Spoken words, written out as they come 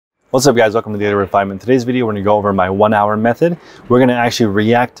What's up guys, welcome to Daily Refinement. Today's video we're going to go over my 1 hour method. We're going to actually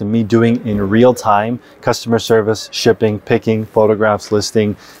react to me doing in real time customer service, shipping, picking, photographs,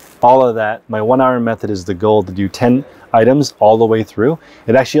 listing, all of that. My 1 hour method is the goal to do 10 items all the way through.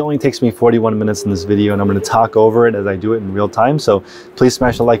 It actually only takes me 41 minutes in this video and I'm going to talk over it as I do it in real time. So please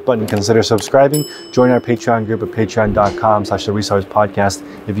smash the like button, consider subscribing, join our Patreon group at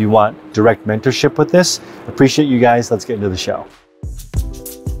patreon.com/theresourcepodcast if you want direct mentorship with this. Appreciate you guys. Let's get into the show.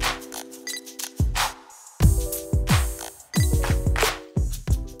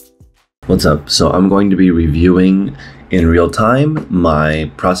 What's up? So I'm going to be reviewing in real time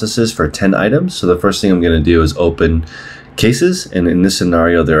my processes for 10 items. So the first thing I'm going to do is open cases. And in this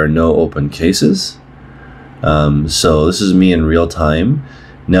scenario, there are no open cases. So this is me in real time.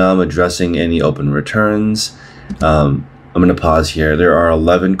 Now I'm addressing any open returns. I'm going to pause here. There are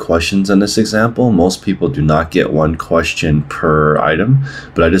 11 questions in this example. Most people do not get one question per item,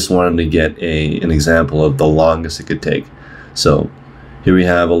 but I just wanted to get an example of the longest it could take. So here we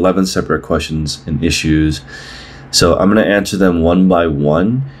have 11 separate questions and issues. So I'm going to answer them one by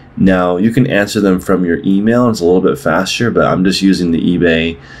one. Now you can answer them from your email. It's a little bit faster, but I'm just using the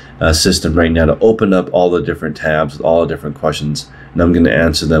eBay system right now to open up all the different tabs with all the different questions. And I'm going to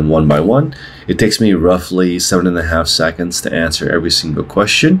answer them one by one. It takes me roughly 7.5 seconds to answer every single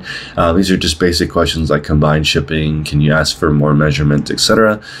question. These are just basic questions like combined shipping, can you ask for more measurements,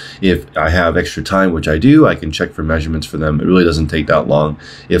 etc. If I have extra time, which I do, I can check for measurements for them. It really doesn't take that long.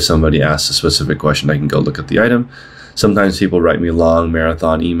 If somebody asks a specific question, I can go look at the item. Sometimes people write me long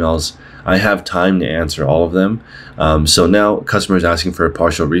marathon emails. I have time to answer all of them. So now customers asking for a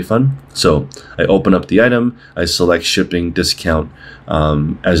partial refund. So I open up the item, I select shipping discount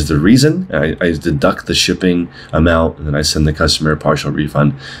as the reason. I deduct the shipping amount and then I send the customer a partial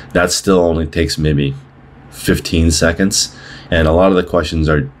refund. That still only takes maybe 15 seconds. And a lot of the questions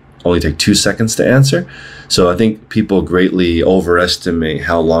only take 2 seconds to answer. So I think people greatly overestimate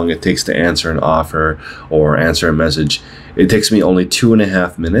how long it takes to answer an offer or answer a message. It takes me only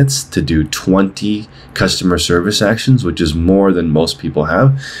 2.5 minutes to do 20 customer service actions, which is more than most people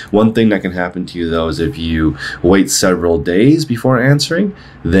have. One thing that can happen to you though is if you wait several days before answering,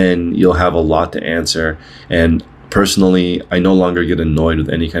 then you'll have a lot to answer. And personally, I no longer get annoyed with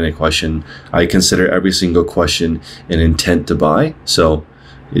any kind of question. I consider every single question an intent to buy. So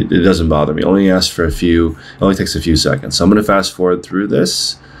it doesn't bother me. Only ask for a few, it only takes a few seconds. So I'm going to fast forward through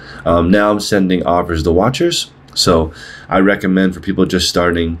this. Now I'm sending offers to watchers. So I recommend for people just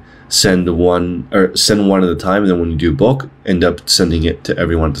starting, send one at a time, and then when you do bulk, end up sending it to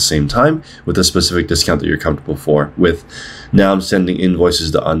everyone at the same time with a specific discount that you're comfortable with. Now I'm sending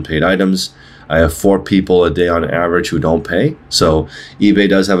invoices to unpaid items. I have 4 people a day on average who don't pay. So eBay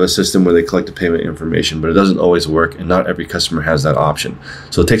does have a system where they collect the payment information, but it doesn't always work and not every customer has that option.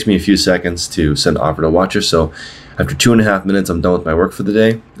 So it takes me a few seconds to send offer to watcher. So after 2.5 minutes, I'm done with my work for the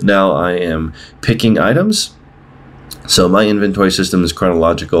day. Now I am picking items. So my inventory system is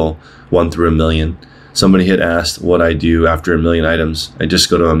chronological, 1 through 1,000,000. Somebody had asked what I do after 1,000,000 items. I just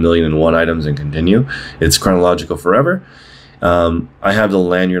go to 1,000,001 items and continue. It's chronological forever. I have the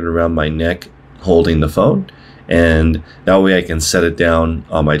lanyard around my neck holding the phone, and that way I can set it down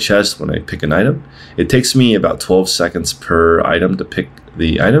on my chest when I pick an item. It takes me about 12 seconds per item to pick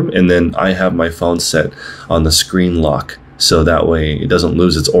the item, and then I have my phone set on the screen lock. So that way it doesn't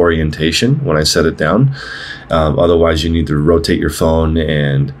lose its orientation when I set it down. Otherwise you need to rotate your phone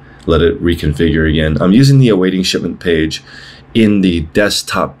and let it reconfigure again. I'm using the awaiting shipment page in the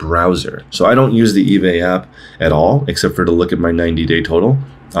desktop browser. So I don't use the eBay app at all, except for to look at my 90-day total.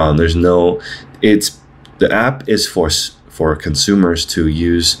 The app is for consumers to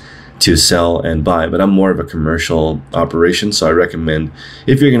use to sell and buy, but I'm more of a commercial operation. So I recommend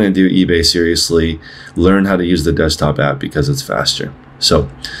if you're going to do eBay seriously, learn how to use the desktop app because it's faster. So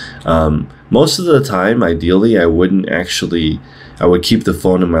most of the time, ideally, I would keep the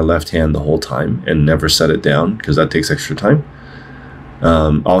phone in my left hand the whole time and never set it down because that takes extra time.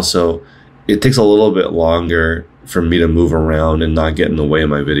 Also, it takes a little bit longer for me to move around and not get in the way of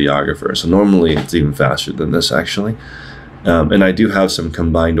my videographer. So normally it's even faster than this actually. And I do have some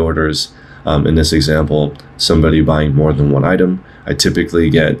combined orders. In this example, somebody buying more than one item. I typically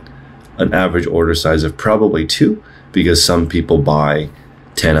get an average order size of probably 2 because some people buy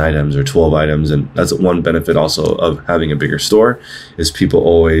 10 items or 12 items. And that's one benefit also of having a bigger store is people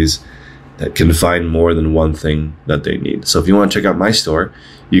always can find more than one thing that they need. So if you want to check out my store,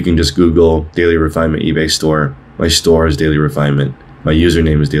 you can just Google Daily Refinement eBay store. My store is Daily Refinement. My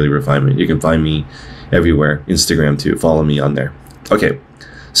username is Daily Refinement. You can find me everywhere, Instagram too. Follow me on there. Okay,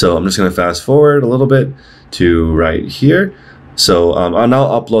 so I'm just going to fast forward a little bit to right here. So and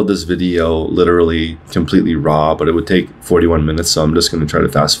I'll upload this video literally completely raw, but it would take 41 minutes. So I'm just going to try to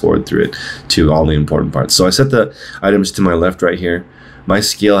fast forward through it to all the important parts. So I set the items to my left right here. My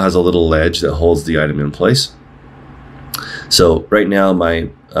scale has a little ledge that holds the item in place. So right now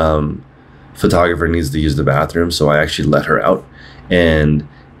my photographer needs to use the bathroom, so I actually let her out. And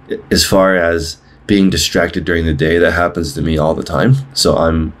as far as being distracted during the day, that happens to me all the time. So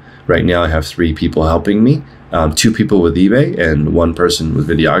right now I have 3 people helping me, 2 people with eBay and 1 person with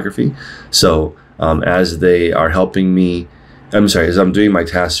videography. So as they are helping me, as I'm doing my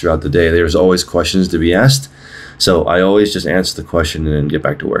tasks throughout the day, there's always questions to be asked. So I always just answer the question and then get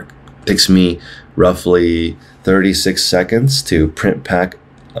back to work. It takes me roughly 36 seconds to print, pack,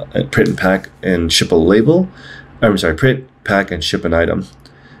 and ship a label. Print, pack, and ship an item.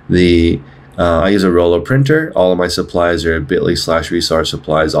 I use a roller printer. All of my supplies are bit.ly/resource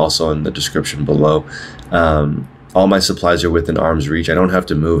supplies, also in the description below. All my supplies are within arm's reach. I don't have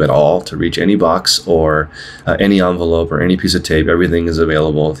to move at all to reach any box or any envelope or any piece of tape. Everything is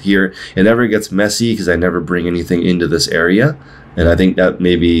available here. It never gets messy because I never bring anything into this area. And I think that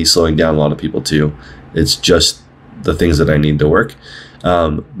may be slowing down a lot of people too. It's just the things that I need to work.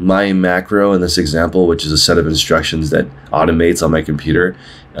 My macro in this example, which is a set of instructions that automates on my computer,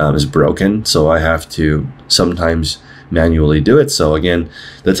 is broken. So I have to sometimes manually do it. So again,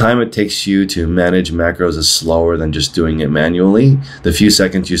 the time it takes you to manage macros is slower than just doing it manually. The few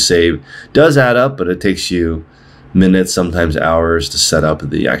seconds you save does add up, but it takes you minutes, sometimes hours to set up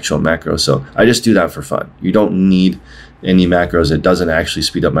the actual macro. So I just do that for fun. You don't need any macros. It doesn't actually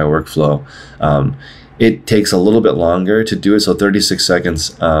speed up my workflow. It takes a little bit longer to do it. So 36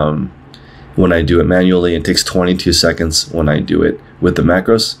 seconds when I do it manually. It takes 22 seconds when I do it with the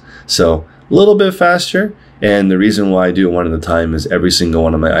macros. So a little bit faster. And the reason why I do it one at a time is every single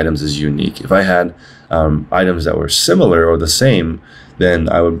one of my items is unique. If I had items that were similar or the same, then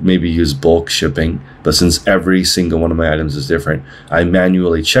I would maybe use bulk shipping. But since every single one of my items is different, I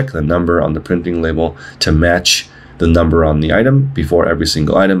manually check the number on the printing label to match the number on the item before every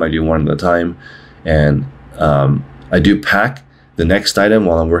single item. I do one at a time. And I do pack the next item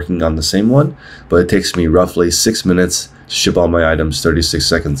while I'm working on the same one, but it takes me roughly 6 minutes to ship all my items, 36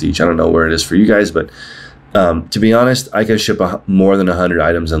 seconds each. I don't know where it is for you guys, but to be honest, I can ship more than 100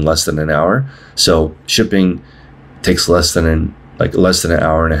 items in less than an hour. So shipping takes less than an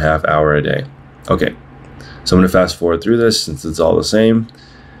hour and a half, hour a day. Okay, so I'm gonna fast forward through this since it's all the same.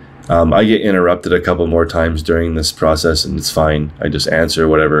 I get interrupted a couple more times during this process, and it's fine. I just answer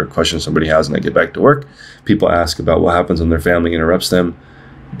whatever question somebody has and I get back to work. People ask about what happens when their family interrupts them.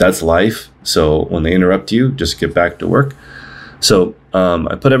 That's life. So when they interrupt you, just get back to work. So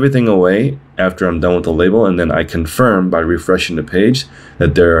I put everything away after I'm done with the label, and then I confirm by refreshing the page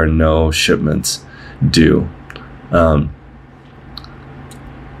that there are no shipments due. Yeah,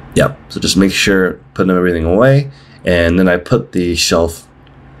 so just make sure putting everything away, and then I put the shelf.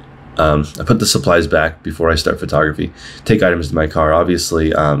 I put the supplies back before I start photography. Take items to my car.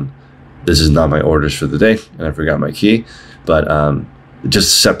 Obviously, this is not my orders for the day, and I forgot my key, but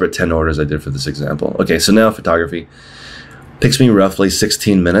just separate 10 orders I did for this example. Okay, so now photography. Takes me roughly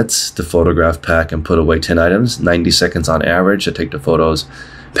 16 minutes to photograph, pack, and put away 10 items. 90 seconds on average to take the photos,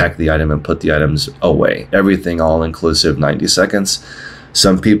 pack the item, and put the items away. Everything all inclusive, 90 seconds.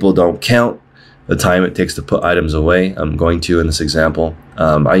 Some people don't count the time it takes to put items away. I'm going to in this example.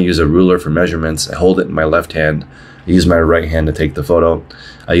 I use a ruler for measurements. I hold it in my left hand. I use my right hand to take the photo.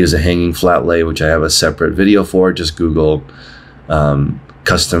 I use a hanging flat lay, which I have a separate video for. Just Google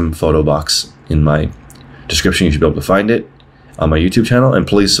custom photo box in my description. You should be able to find it on my YouTube channel. And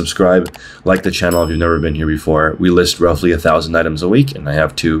please subscribe, like the channel if you've never been here before. We list roughly 1,000 items a week, and I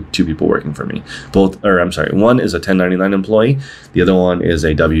have two people working for me. One is a 1099 employee. The other one is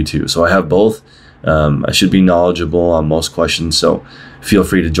a W-2. So I have both. I should be knowledgeable on most questions. So feel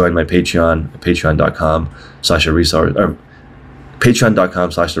free to join my Patreon,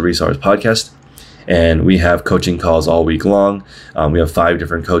 patreon.com/the podcast. And we have coaching calls all week long. We have 5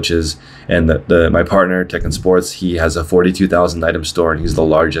 different coaches, and my partner, Tech and Sports, he has a 42,000 item store, and he's the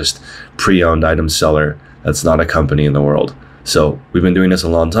largest pre-owned item seller that's not a company in the world. So we've been doing this a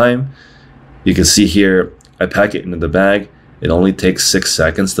long time. You can see here, I pack it into the bag. It only takes 6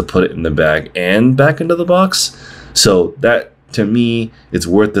 seconds to put it in the bag and back into the box. So that, to me, it's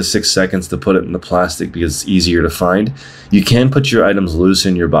worth the 6 seconds to put it in the plastic because it's easier to find. You can put your items loose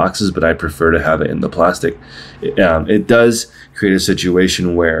in your boxes, but I prefer to have it in the plastic. It does create a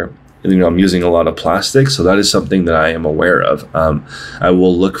situation where I'm using a lot of plastic, so that is something that I am aware of. I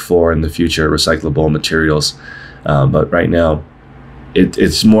will look for in the future recyclable materials, but right now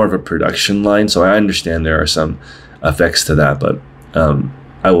it's more of a production line. So I understand there are some effects to that, but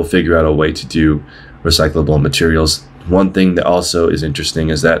I will figure out a way to do recyclable materials. One thing that also is interesting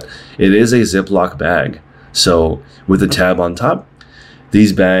is that it is a Ziploc bag. So with a tab on top,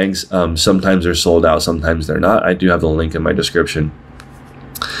 these bags, sometimes they're sold out, sometimes they're not. I do have the link in my description.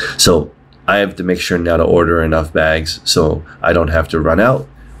 So I have to make sure now to order enough bags so I don't have to run out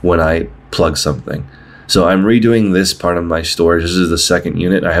when I plug something. So I'm redoing this part of my storage. This is the second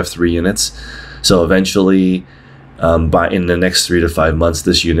unit. I have 3 units. So eventually, in the next 3 to 5 months,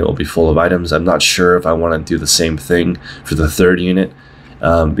 this unit will be full of items. I'm not sure if I want to do the same thing for the 3rd unit,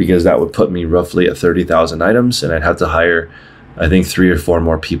 because that would put me roughly at 30,000 items, and I'd have to hire, I think, 3 or 4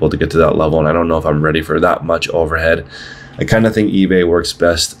 more people to get to that level, and I don't know if I'm ready for that much overhead. I kind of think eBay works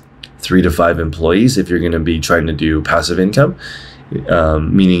best 3 to 5 employees if you're going to be trying to do passive income,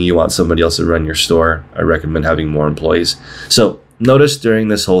 meaning you want somebody else to run your store. I recommend having more employees. So notice during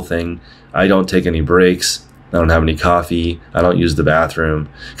this whole thing, I don't take any breaks. I don't have any coffee. I don't use the bathroom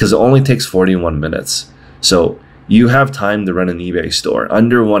because it only takes 41 minutes. So you have time to run an eBay store.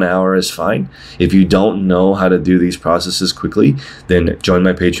 Under 1 hour is fine. If you don't know how to do these processes quickly, then join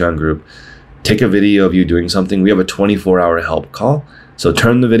my Patreon group. Take a video of you doing something. We have a 24-hour help call. So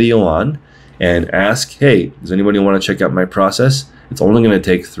turn the video on and ask, hey, does anybody want to check out my process? It's only going to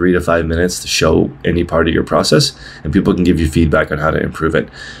take 3 to 5 minutes to show any part of your process, and people can give you feedback on how to improve it.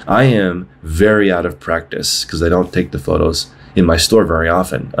 I am very out of practice because I don't take the photos in my store very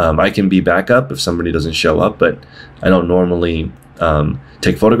often. I can be backup if somebody doesn't show up, but I don't normally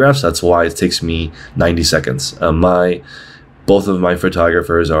take photographs. That's why it takes me 90 seconds. Both of my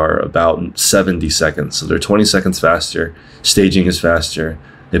photographers are about 70 seconds, so they're 20 seconds faster. Staging is faster.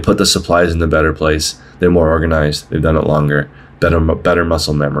 They put the supplies in a better place. They're more organized. They've done it longer. Better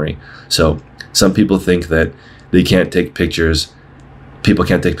muscle memory. So some people think that they can't take pictures. People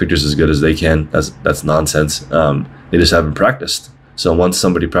can't take pictures as good as they can. That's nonsense. They just haven't practiced. So once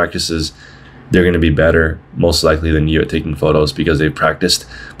somebody practices, they're going to be better, most likely, than you at taking photos because they've practiced.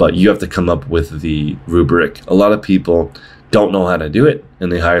 But you have to come up with the rubric. A lot of people don't know how to do it,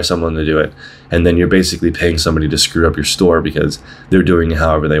 and they hire someone to do it. And then you're basically paying somebody to screw up your store because they're doing it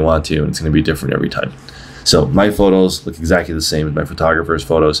however they want to, and it's going to be different every time. So my photos look exactly the same as my photographer's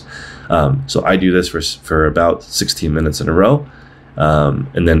photos. So I do this for about 16 minutes in a row.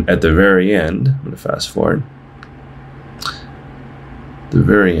 And then at the very end, I'm going to fast forward. The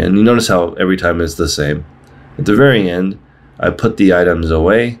very end, you notice how every time it's the same. At the very end, I put the items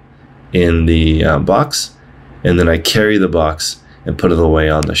away in the box, and then I carry the box and put it away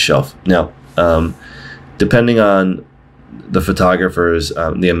on the shelf. Now, depending on the photographers,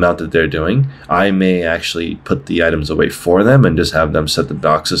 the amount that they're doing, I may actually put the items away for them and just have them set the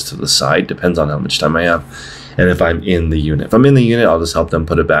boxes to the side. Depends on how much time I have and if I'm in the unit. If I'm in the unit, I'll just help them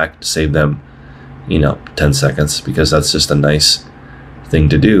put it back to save them, 10 seconds, because that's just a nice thing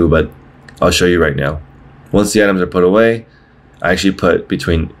to do. But I'll show you right now. Once the items are put away, I actually put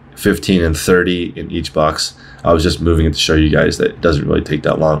between 15 and 30 in each box. I was just moving it to show you guys that it doesn't really take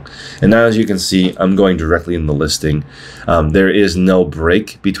that long. And now, as you can see, I'm going directly in the listing. There is no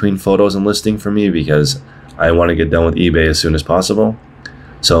break between photos and listing for me because I want to get done with eBay as soon as possible.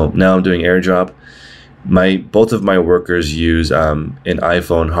 So now I'm doing airdrop. Both of my workers use an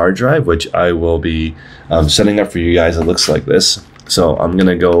iPhone hard drive, which I will be setting up for you guys. It looks like this. So I'm going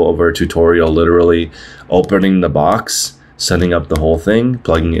to go over a tutorial, literally opening the box, setting up the whole thing,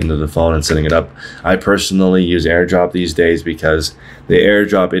 plugging it into the phone and setting it up. I personally use AirDrop these days because they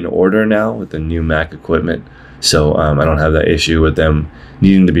AirDrop in order now with the new Mac equipment. So I don't have that issue with them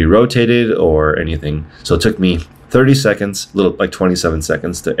needing to be rotated or anything. So it took me 30 seconds, like 27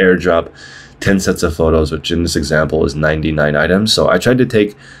 seconds to AirDrop 10 sets of photos, which in this example is 99 items. So I tried to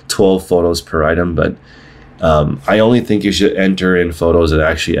take 12 photos per item, but I only think you should enter in photos that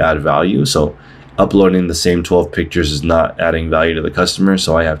actually add value. So uploading the same 12 pictures is not adding value to the customer.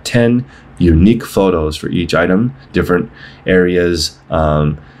 So I have 10 unique photos for each item, different areas,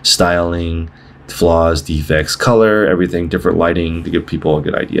 styling, flaws, defects, color, everything, different lighting to give people a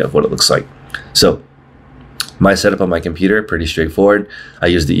good idea of what it looks like. So my setup on my computer, pretty straightforward. I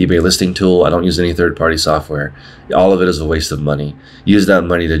use the eBay listing tool. I don't use any third-party software. All of it is a waste of money. Use that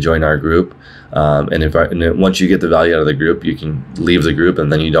money to join our group. And once you get the value out of the group, you can leave the group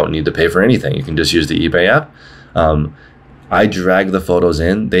and then you don't need to pay for anything. You can just use the eBay app. I drag the photos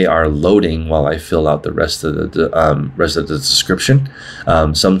in. They are loading while I fill out the rest of the description.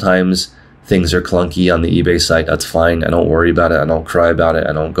 Sometimes things are clunky on the eBay site. That's fine. I don't worry about it. I don't cry about it.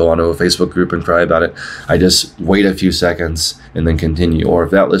 I don't go onto a Facebook group and cry about it. I just wait a few seconds and then continue. Or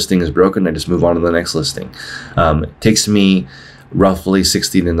if that listing is broken, I just move on to the next listing. It takes me roughly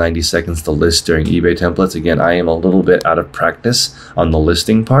 60 to 90 seconds to list during eBay templates. Again, I am a little bit out of practice on the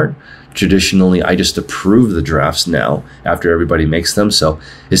listing part. Traditionally, I just approve the drafts now after everybody makes them. So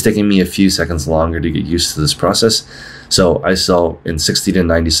it's taking me a few seconds longer to get used to this process. So I sell in 60 to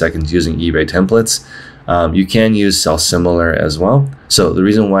 90 seconds using eBay templates. You can use sell similar as well. So the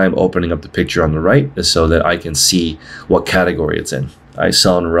reason why I'm opening up the picture on the right is so that I can see what category it's in. I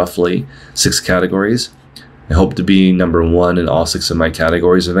sell in roughly 6 categories. I hope to be number 1 in all 6 of my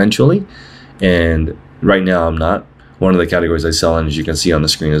categories eventually. And right now I'm not. One of the categories I sell in, as you can see on the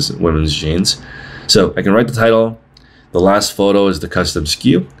screen, is women's jeans. So I can write the title. The last photo is the custom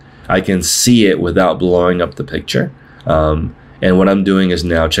SKU. I can see it without blowing up the picture. And what I'm doing is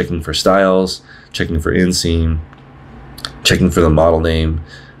now checking for styles, checking for inseam, checking for the model name.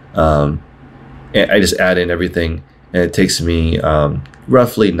 And I just add in everything, and it takes me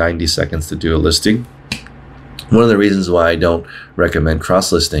roughly 90 seconds to do a listing. One of the reasons why I don't recommend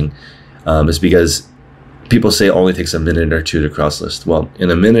cross-listing is because people say it only takes a minute or 2 to cross-list. Well, in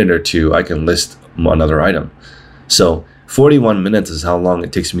a minute or 2, I can list another item. So 41 minutes is how long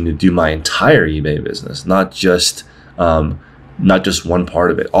it takes me to do my entire eBay business, not just one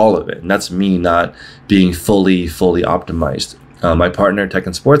part of it, all of it. And that's me not being fully optimized. My partner, Tech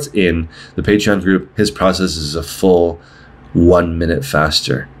and Sports, in the Patreon group, his process is a full 1 minute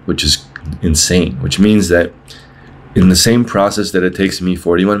faster, which is insane, which means that in the same process that it takes me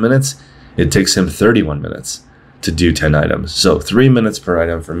 41 minutes, it takes him 31 minutes to do 10 items. So 3 minutes per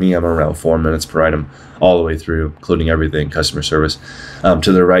item. For me, I'm around 4 minutes per item all the way through, including everything, customer service.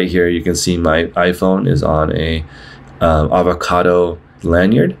 To the right here, you can see my iPhone is on a avocado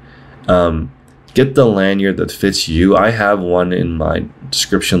lanyard. Get the lanyard that fits you. I have one in my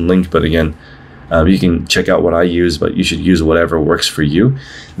description link, but again, you can check out what I use, but you should use whatever works for you.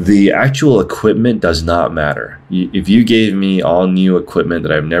 The actual equipment does not matter. If you gave me all new equipment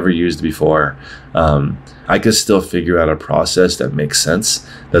that I've never used before, I could still figure out a process that makes sense.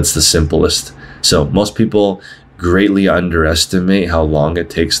 That's the simplest. So most people greatly underestimate how long it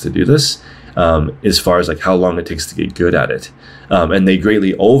takes to do this, as far as like how long it takes to get good at it. And they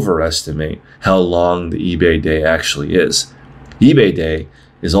greatly overestimate how long the eBay day actually is. eBay day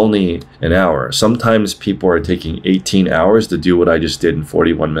is only an hour. Sometimes people are taking 18 hours to do what I just did in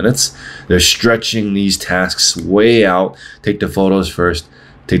 41 minutes. They're stretching these tasks way out. Take the photos first,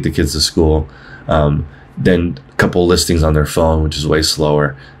 take the kids to school, then a couple listings on their phone, which is way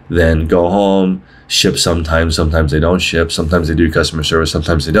slower. Then go home, ship sometimes they don't ship. Sometimes they do customer service,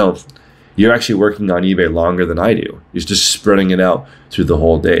 sometimes they don't. You're actually working on eBay longer than I do. You're just spreading it out through the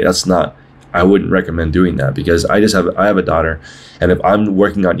whole day. I wouldn't recommend doing that, because I have a daughter, and if I'm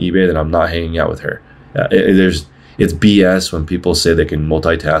working on eBay, then I'm not hanging out with her. It's BS when people say they can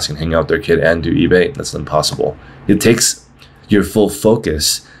multitask and hang out with their kid and do eBay. That's impossible. It takes your full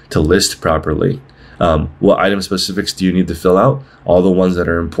focus to list properly. What item specifics do you need to fill out? All the ones that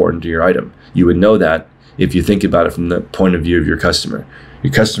are important to your item. You would know that if you think about it from the point of view of your customer.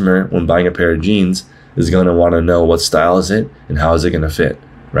 Your customer, when buying a pair of jeans, is going to want to know what style is it and how is it going to fit.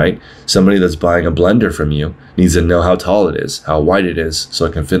 Right? Somebody that's buying a blender from you needs to know how tall it is, how wide it is, so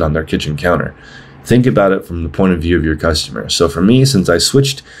it can fit on their kitchen counter. Think about it from the point of view of your customer. So for me, since I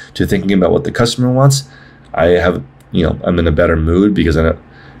switched to thinking about what the customer wants, I'm in a better mood, because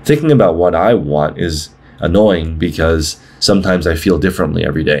thinking about what I want is annoying, because sometimes I feel differently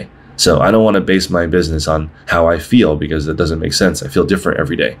every day. So I don't want to base my business on how I feel, because it doesn't make sense. I feel different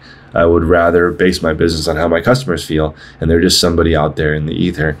every day. I would rather base my business on how my customers feel, and they're just somebody out there in the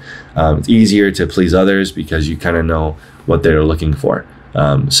ether. It's easier to please others because you kind of know what they're looking for.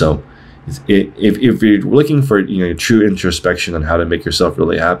 So if you're looking for true introspection on how to make yourself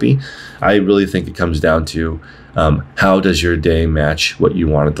really happy, I really think it comes down to how does your day match what you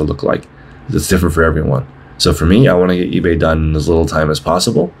want it to look like. It's different for everyone. So for me, I want to get eBay done in as little time as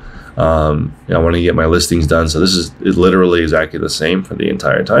possible. I want to get my listings done. So this is literally exactly the same for the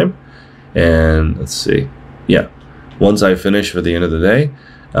entire time. And let's see. Yeah. Once I finish for the end of the day,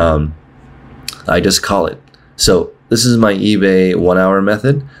 I just call it. So this is my eBay 1 hour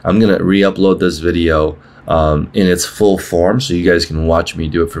method. I'm going to re-upload this video in its full form, so you guys can watch me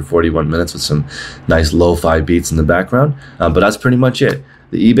do it for 41 minutes with some nice lo-fi beats in the background. But that's pretty much it.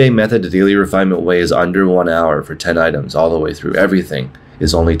 The eBay method, the daily refinement way, is under 1 hour for 10 items all the way through. Everything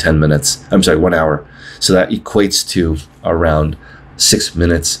is only 10 minutes. I'm sorry, 1 hour. So that equates to around 6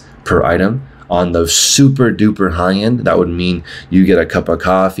 minutes per item. On the super duper high end, that would mean you get a cup of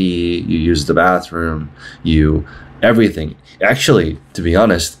coffee, you use the bathroom, everything. Actually, to be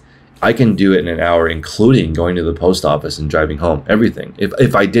honest, I can do it in an hour, including going to the post office and driving home. Everything.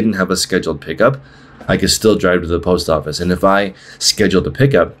 If I didn't have a scheduled pickup, I could still drive to the post office. And if I scheduled a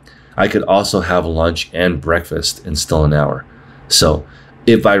pickup, I could also have lunch and breakfast in still an hour. So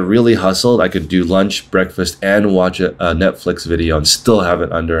if I really hustled, I could do lunch, breakfast, and watch a Netflix video and still have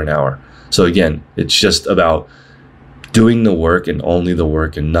it under an hour. So again, it's just about doing the work and only the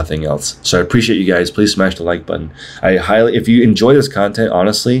work and nothing else. So I appreciate you guys. Please smash the like button. If you enjoy this content,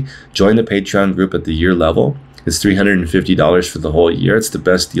 honestly, join the Patreon group at the year level. It's $350 for the whole year. It's the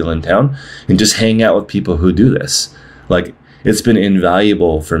best deal in town. And just hang out with people who do this. Like, it's been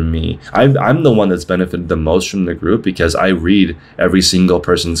invaluable for me. I'm the one that's benefited the most from the group because I read every single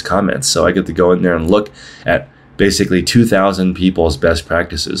person's comments. So I get to go in there and look at basically 2,000 people's best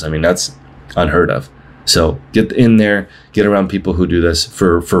practices. I mean, that's unheard of. So get in there, get around people who do this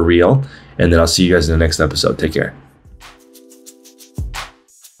for real. And then I'll see you guys in the next episode. Take care.